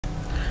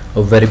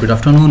A very good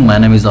afternoon. My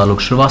name is Alok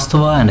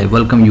Shrivastava and I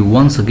welcome you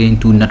once again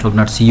to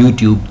Networknuts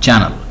YouTube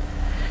channel.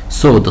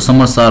 So the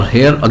summers are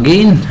here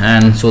again,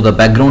 and so the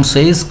background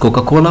says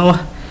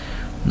Coca-Cola.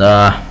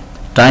 The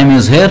time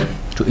is here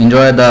to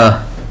enjoy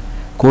the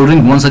cold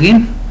drink once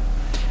again.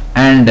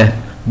 And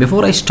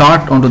before I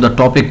start onto the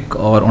topic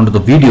or onto the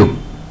video,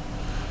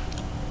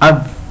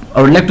 I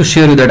would like to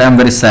share you that I am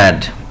very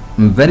sad.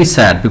 I'm very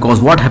sad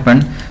because what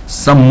happened,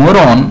 some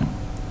moron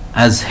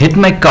has hit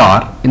my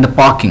car in the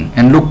parking,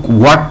 and look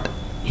what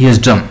he has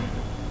done.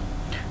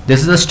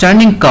 This is a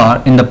standing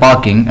car in the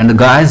parking and the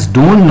guys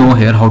don't know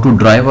here how to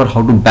drive or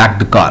how to back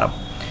the car up.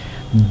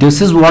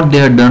 This is what they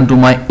had done to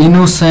my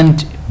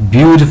innocent,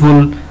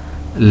 beautiful,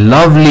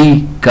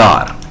 lovely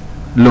car.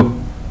 Look,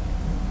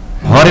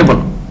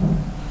 horrible.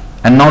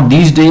 And now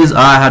these days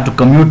I had to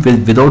commute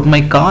without my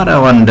car,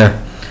 and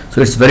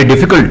so it's very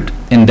difficult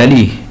in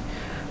Delhi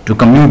to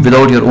commute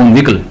without your own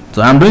vehicle.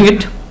 So I'm doing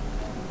it.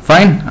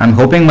 Fine, I'm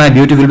hoping my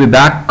beauty will be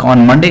back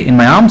on Monday in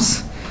my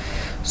arms.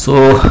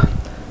 So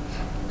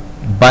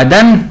by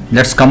then,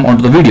 let's come on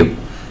to the video.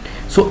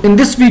 So in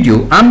this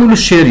video, I'm going to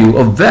share you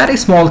a very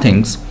small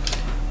things,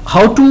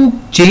 how to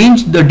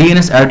change the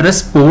DNS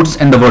address, ports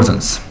and the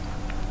versions.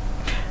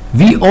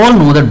 We all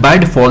know that by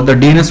default the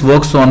DNS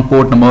works on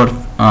port number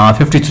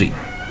 53.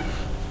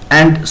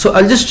 And so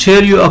I'll just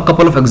share you a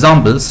couple of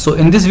examples. So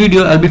in this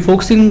video, I'll be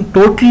focusing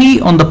totally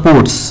on the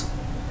ports.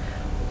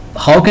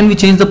 How can we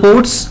change the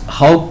ports?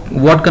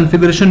 What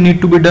configuration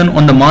need to be done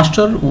on the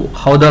master?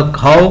 How the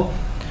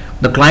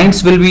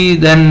clients will be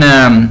then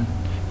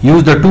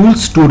use the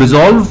tools to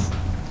resolve,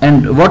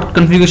 and what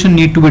configuration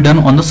need to be done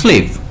on the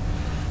slave.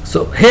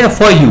 So here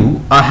for you,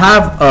 I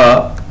have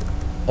a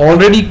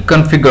already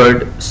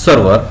configured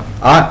server.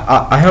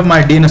 I have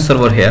my DNS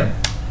server here.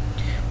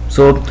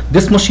 So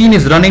this machine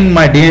is running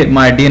my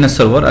DNS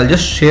server. I'll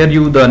just share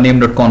you the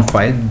name.conf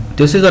file.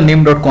 This is a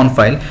name.conf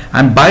file,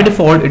 and by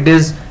default it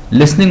is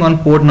listening on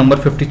port number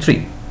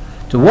 53.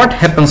 So what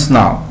happens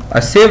now? I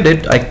saved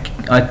it. I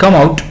come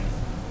out.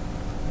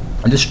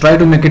 I'll just try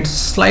to make it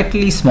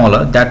slightly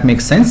smaller. That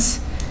makes sense.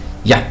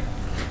 Yeah.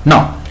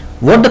 Now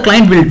what the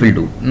client will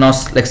do now,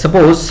 like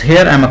suppose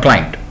here I'm a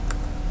client.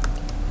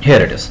 Here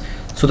it is.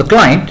 So the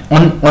client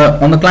on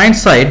the client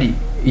side,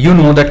 you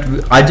know that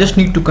I just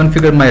need to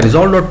configure my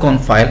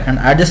resolve.conf file, and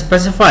I just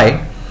specify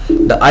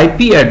the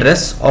IP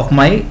address of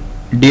my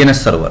DNS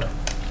server.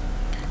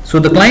 So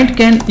the client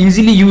can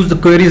easily use the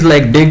queries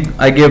like dig.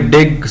 I give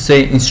dig,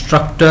 say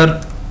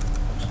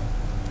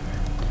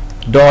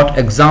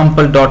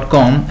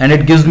instructor.example.com, and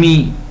it gives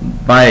me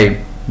my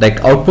like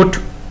output.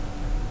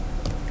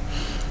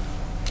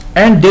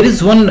 And there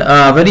is one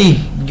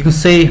very, you can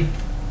say,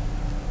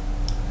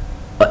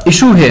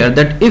 issue here,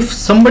 that if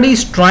somebody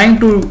is trying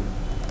to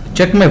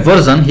check my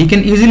version, he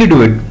can easily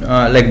do it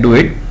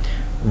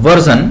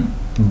version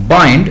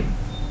bind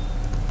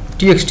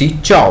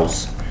txt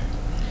chows.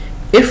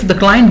 If the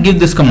client give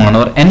this command,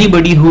 or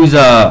anybody who is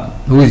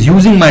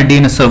using my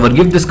DNS server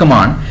give this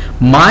command,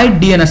 my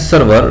DNS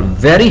server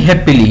very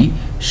happily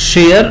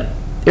share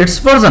its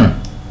version.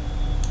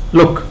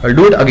 Look, I'll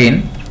do it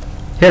again.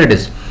 Here it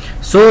is.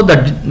 So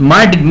that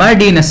my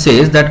DNS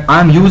says that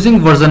I'm using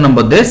version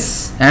number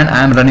this, and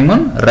I'm running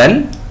on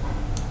rel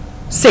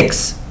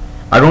 6.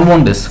 I don't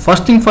want this.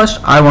 First thing first,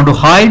 I want to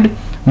hide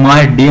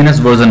my DNS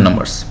version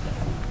numbers.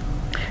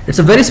 It's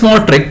a very small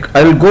trick.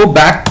 I will go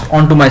back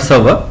onto my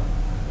server.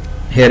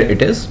 Here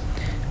it is.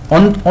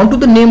 Onto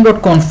the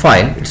name.conf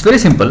file, it's very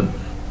simple.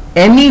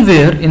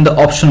 Anywhere in the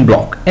option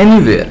block,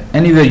 anywhere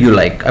you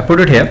like, I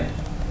put it here.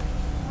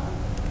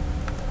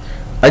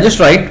 I just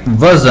write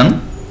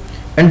version,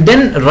 and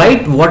then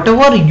write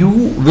whatever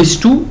you wish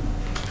to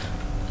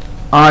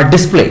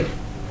display.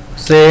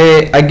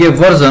 Say I give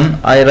version,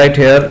 I write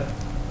here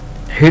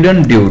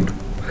hidden dude.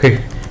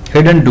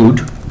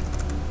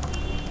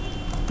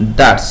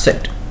 That's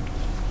it.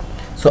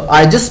 So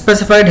I just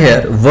specified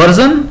here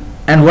version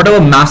and whatever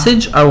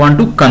message I want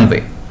to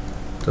convey.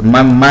 So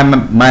my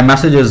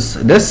message is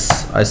this.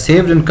 I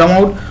saved and come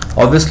out.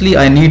 Obviously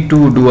I need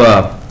to do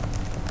a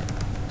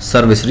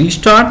service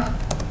restart.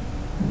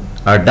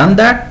 I've done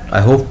that. I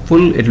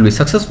hopeful it will be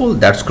successful.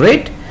 That's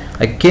great.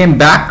 I came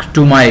back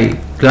to my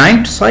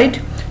client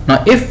side.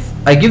 Now if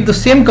I give the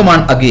same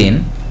command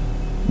again,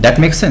 that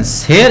makes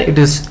sense. Here it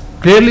is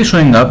clearly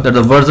showing up that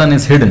the version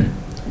is hidden.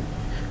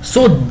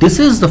 So this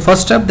is the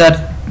first step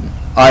that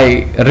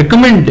I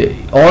recommend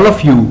all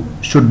of you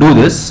should do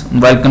this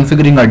while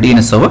configuring our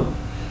DNS server.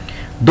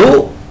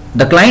 Though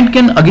the client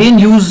can again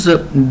use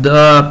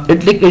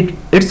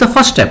it's the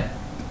first step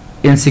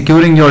in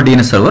securing your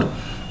DNS server.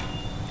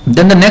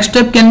 Then the next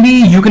step can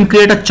be you can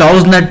create a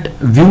chowsnet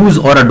views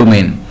or a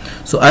domain.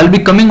 So I'll be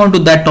coming on to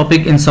that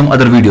topic in some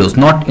other videos,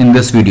 not in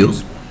this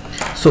videos.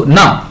 So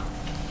now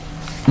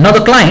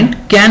the client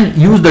can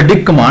use the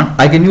dig command.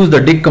 I can use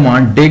the dig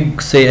command.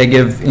 Dig, say I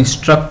give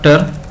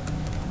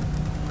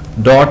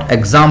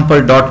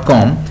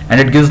instructor.example.com, and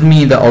it gives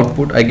me the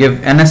output. I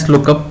give ns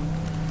lookup,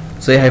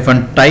 say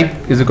 -type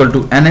is equal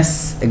to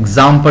ns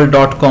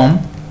example.com.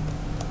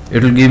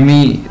 It will give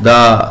me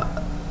the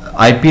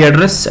IP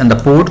address and the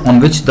port on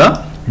which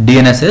the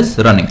DNS is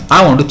running.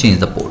 I want to change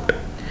the port.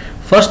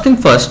 First thing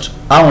first,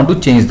 I want to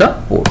change the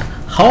port.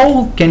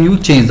 How can you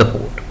change the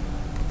port?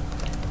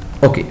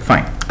 Okay,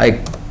 fine. I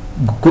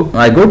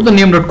go to the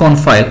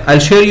name.conf file. I'll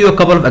share you a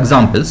couple of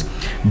examples.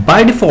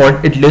 By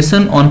default, it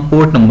listens on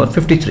port number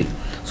 53.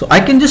 So I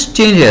can just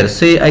change here.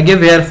 Say I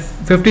give here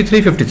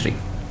 5353.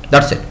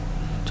 That's it.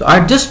 So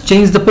I just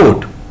change the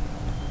port.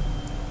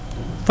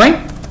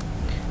 Fine.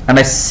 And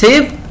I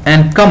save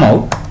and come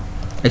out.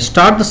 I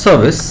start the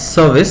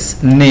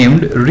service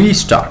named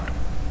restart.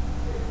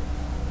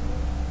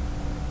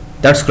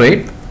 That's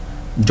great.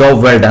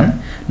 Job well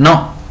done.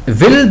 Now,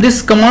 will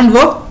this command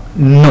work?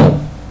 No.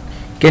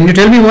 Can you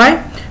tell me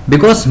why?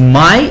 Because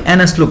my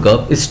NS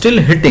lookup is still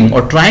hitting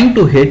or trying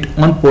to hit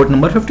on port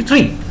number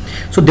 53.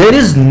 So there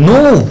is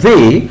no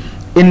way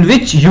in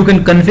which you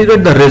can configure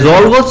the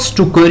resolvers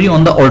to query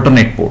on the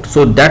alternate port.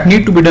 So that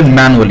need to be done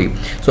manually.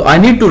 So I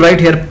need to write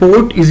here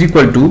port is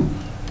equal to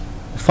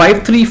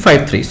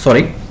 5353,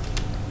 sorry,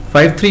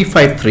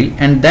 5353,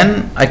 and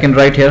then I can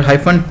write here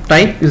hyphen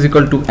type is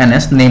equal to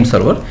ns name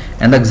server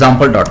and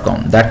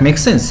example.com. That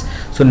makes sense.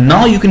 So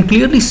now you can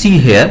clearly see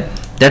here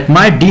that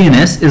my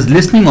DNS is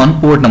listening on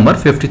port number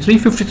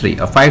 5353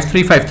 or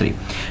 5353,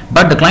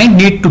 but the client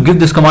need to give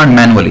this command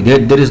manually.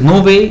 There is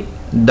no way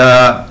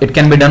it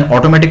can be done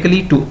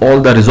automatically to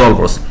all the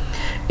resolvers.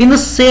 In the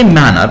same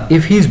manner,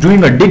 if he is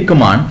doing a dig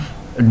command,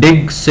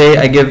 dig, say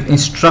I give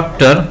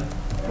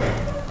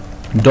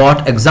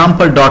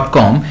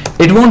instructor.example.com,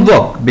 it won't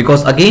work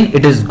because again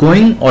it is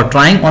going or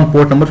trying on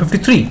port number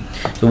 53.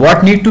 So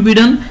what need to be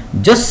done?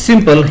 Just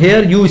simple,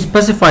 here you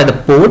specify the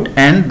port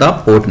and the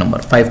port number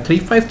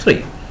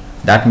 5353.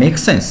 That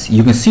makes sense.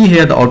 You can see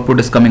here the output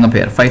is coming up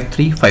here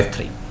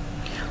 5353.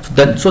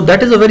 So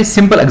that is a very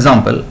simple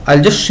example.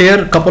 I'll just share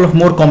a couple of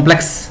more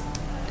complex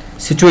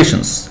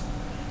situations.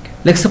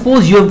 Like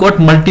suppose you have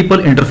got multiple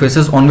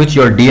interfaces on which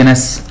your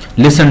DNS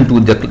listen to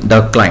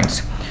the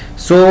clients.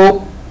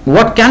 So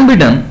what can be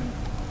done?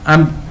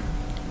 I'll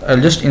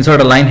just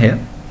insert a line here.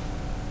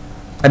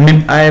 I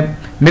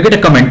make it a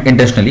comment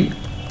intentionally.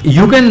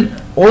 You can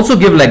also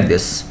give like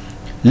this: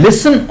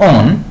 listen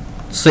on,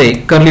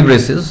 say, curly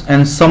braces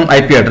and some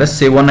IP address,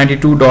 say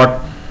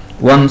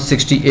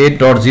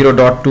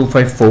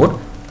 192.168.0.254,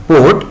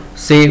 port,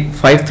 say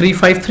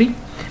 5353,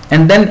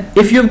 and then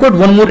if you've got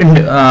one more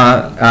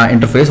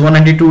interface,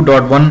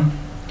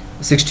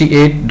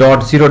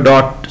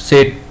 192.168.0.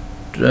 say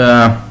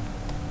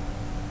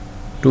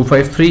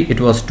 253, it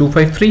was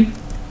 253,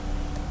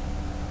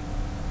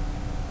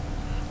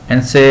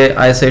 and say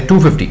I say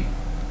 250,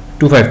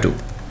 252,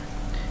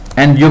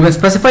 and you can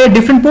specify a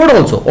different port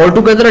also,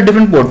 altogether a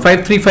different port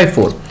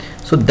 5354.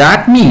 So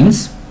that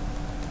means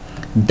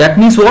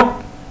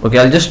what? Okay,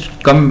 I'll just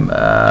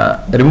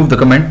remove the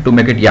comment to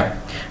make it, yeah,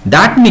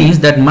 that means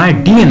that my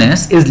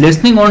DNS is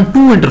listening on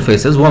two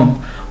interfaces.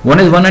 One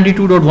is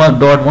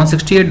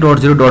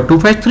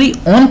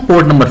 192.168.0.253 on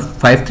port number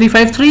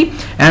 5353,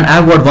 and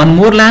I've got one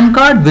more LAN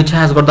card which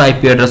has got the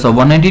IP address of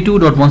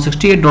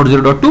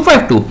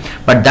 192.168.0.252,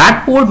 but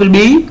that port will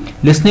be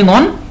listening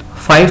on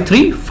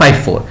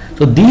 5354.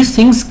 So these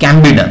things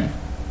can be done.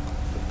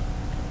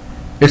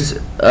 It's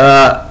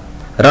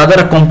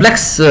rather a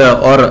complex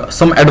or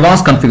some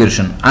advanced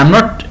configuration. I'm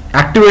not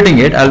activating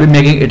it, I'll be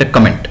making it a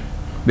comment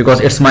because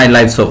it's my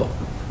live server,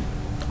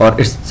 or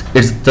it's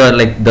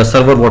the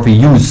server what we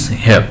use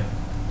here.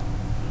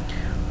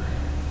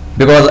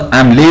 Because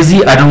I'm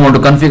lazy, I don't want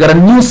to configure a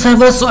new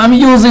server, so I'm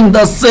using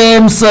the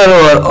same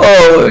server.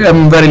 Oh,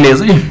 I'm very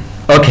lazy.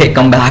 Okay,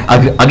 come back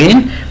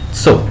again.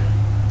 So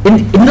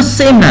in the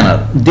same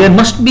manner, there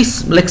must be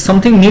like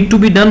something need to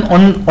be done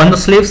on the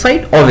slave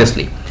side,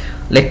 obviously.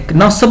 Like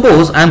now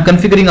suppose I'm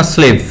configuring a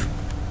slave.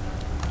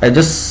 I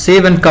just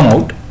save and come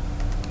out.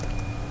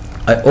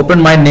 I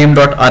open my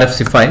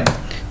name.rfc file.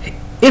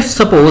 If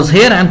suppose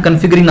here I am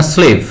configuring a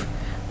slave,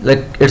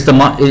 like it's the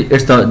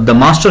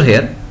master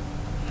here.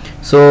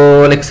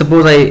 So like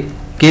suppose I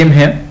came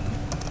here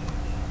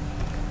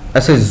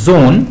as a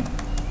zone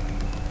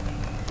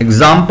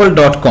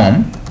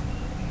example.com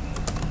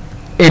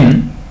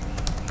in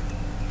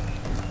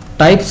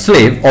type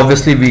slave,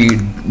 obviously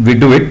we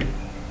do it,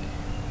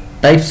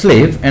 type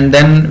slave, and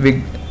then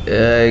we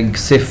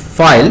say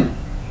file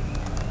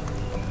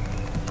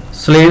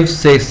slave,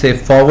 say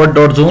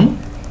forward.zone,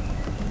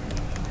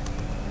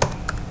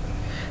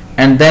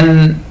 and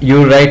then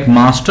you write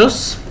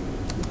masters.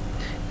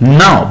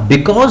 Now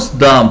because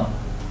the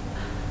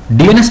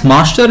DNS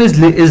master is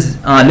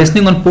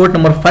listening on port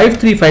number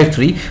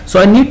 5353, so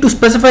I need to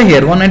specify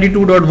here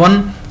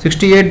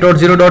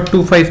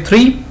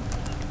 192.168.0.253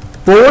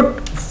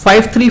 port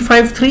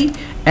 5353,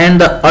 and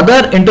the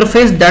other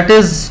interface that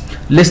is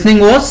listening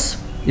was,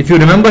 if you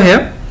remember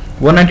here,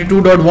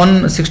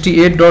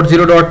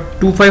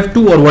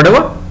 192.168.0.252 or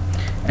whatever,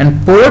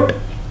 and port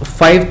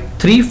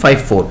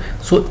 5354.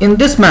 So in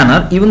this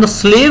manner, even the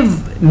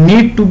slave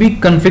need to be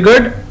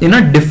configured in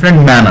a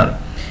different manner.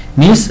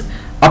 Means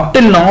up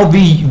till now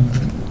we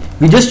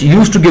we just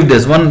used to give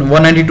this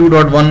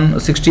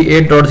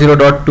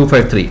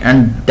 192.168.0.253,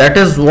 and that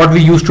is what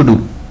we used to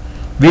do.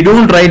 We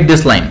don't write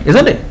this line,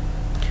 isn't it?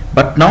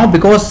 But now,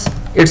 because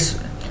it's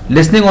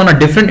listening on a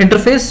different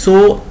interface,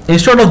 so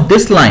instead of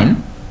this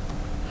line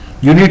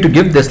you need to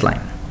give this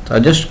line. So I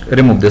just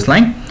remove this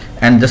line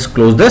and just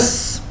close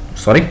this.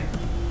 Sorry,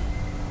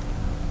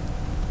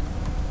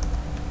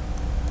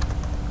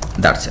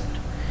 that's it.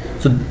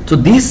 So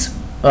these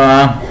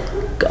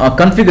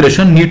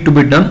configuration need to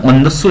be done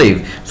on the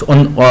slave. So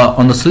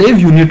on the slave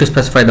you need to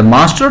specify the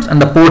masters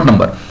and the port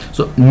number.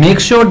 So make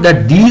sure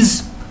that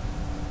these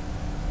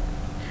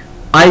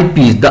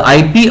IPs, the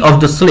IP of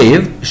the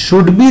slave,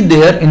 should be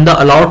there in the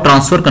allow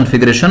transfer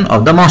configuration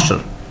of the master.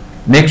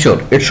 Make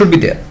sure it should be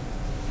there.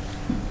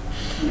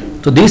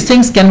 So these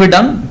things can be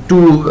done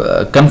to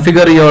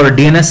configure your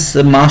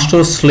DNS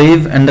master,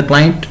 slave, and the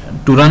client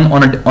to run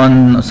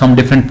on some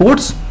different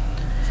ports.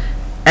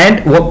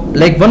 And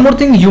like one more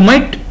thing, you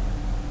might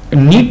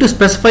need to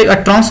specify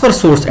a transfer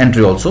source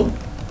entry also.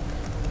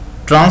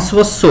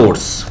 Transfer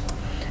source,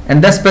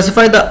 and then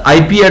specify the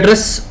IP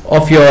address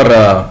of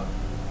your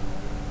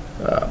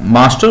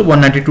master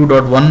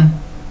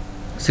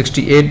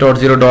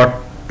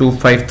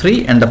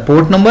 192.168.0.253 and the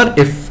port number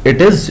if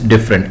it is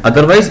different.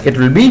 Otherwise it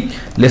will be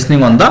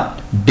listening on the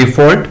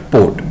default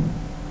port.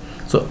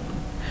 So,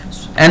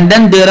 and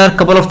then there are a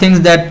couple of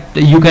things that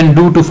you can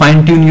do to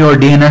fine tune your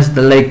DNS,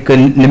 like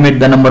limit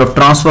the number of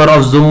transfer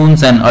of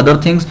zones and other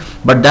things,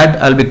 but that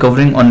I'll be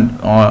covering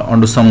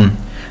onto some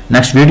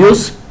next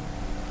videos.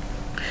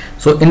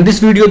 So in this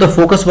video the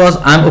focus was,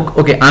 I'm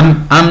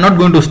not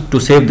going to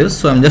save this,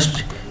 so I'm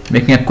just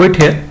making a quit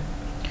here.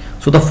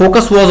 So the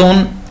focus was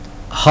on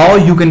how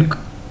you can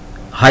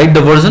hide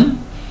the version,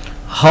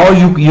 how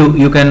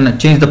you can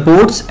change the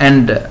ports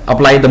and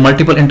apply the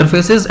multiple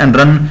interfaces and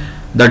run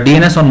the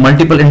DNS on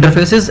multiple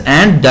interfaces,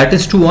 and that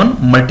is too on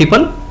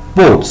multiple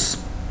ports,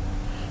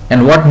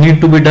 and what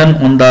need to be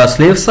done on the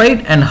slave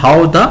side and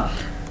how the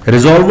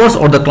resolvers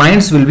or the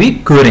clients will be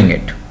querying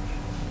it.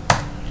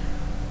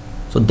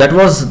 So that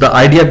was the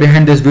idea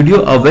behind this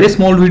video, a very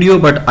small video,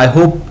 but I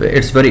hope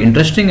it's very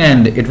interesting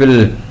and it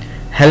will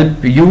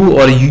help you,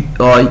 or you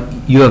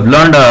have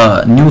learned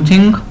a new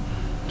thing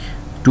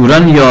to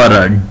run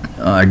your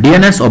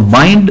DNS or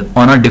bind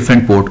on a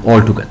different port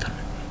altogether.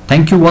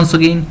 Thank you once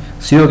again.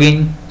 See you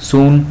again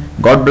soon.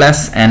 God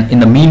bless. And in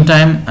the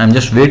meantime, I'm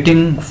just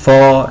waiting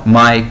for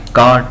my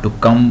car to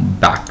come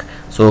back.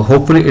 So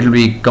hopefully it will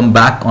be come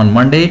back on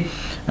Monday.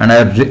 And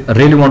I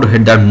really want to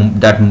hit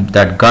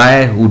that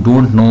guy who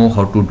don't know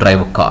how to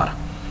drive a car.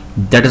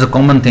 That is a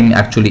common thing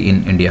actually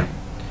in India.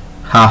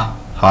 Ha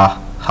ha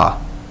ha.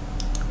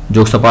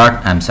 Jokes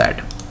apart, I'm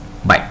sad.